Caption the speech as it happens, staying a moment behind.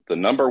the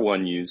number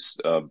one use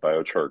of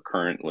biochar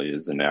currently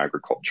is in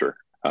agriculture,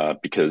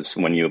 because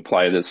when you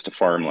apply this to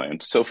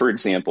farmland, so for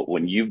example,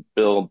 when you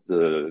build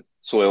the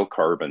soil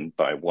carbon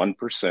by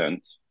 1%,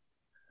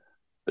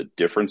 the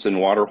difference in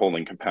water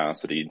holding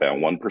capacity that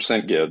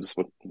 1% gives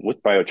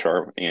with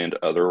biochar and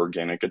other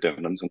organic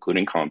additives,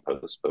 including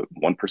compost, but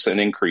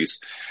 1% increase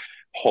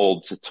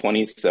holds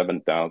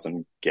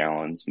 27,000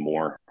 gallons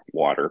more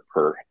water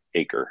per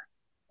acre.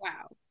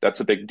 Wow. That's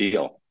a big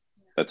deal.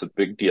 That's a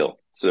big deal.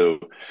 So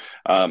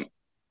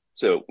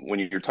when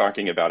you're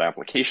talking about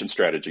application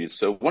strategies,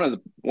 so one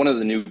of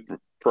the new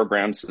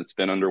programs that's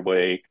been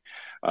underway,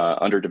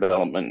 under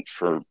development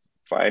for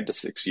 5 to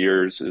 6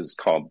 years is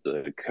called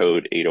the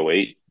Code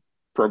 808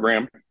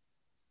 program.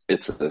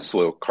 It's a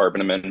soil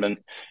carbon amendment.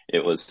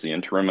 It was the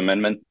interim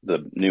amendment.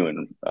 The new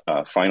and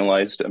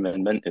finalized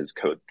amendment is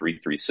Code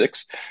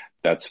 336.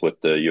 That's with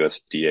the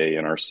USDA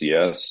and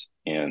RCS.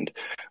 And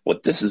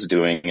what this is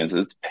doing is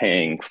it's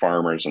paying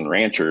farmers and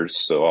ranchers,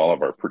 so all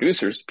of our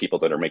producers, people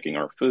that are making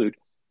our food,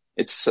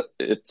 it's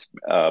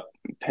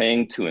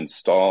paying to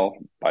install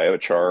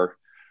biochar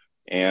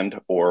and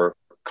or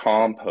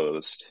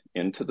compost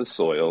into the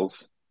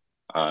soils,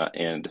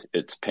 and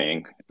it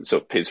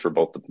pays for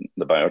both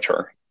the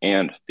biochar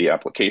and the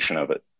application of it.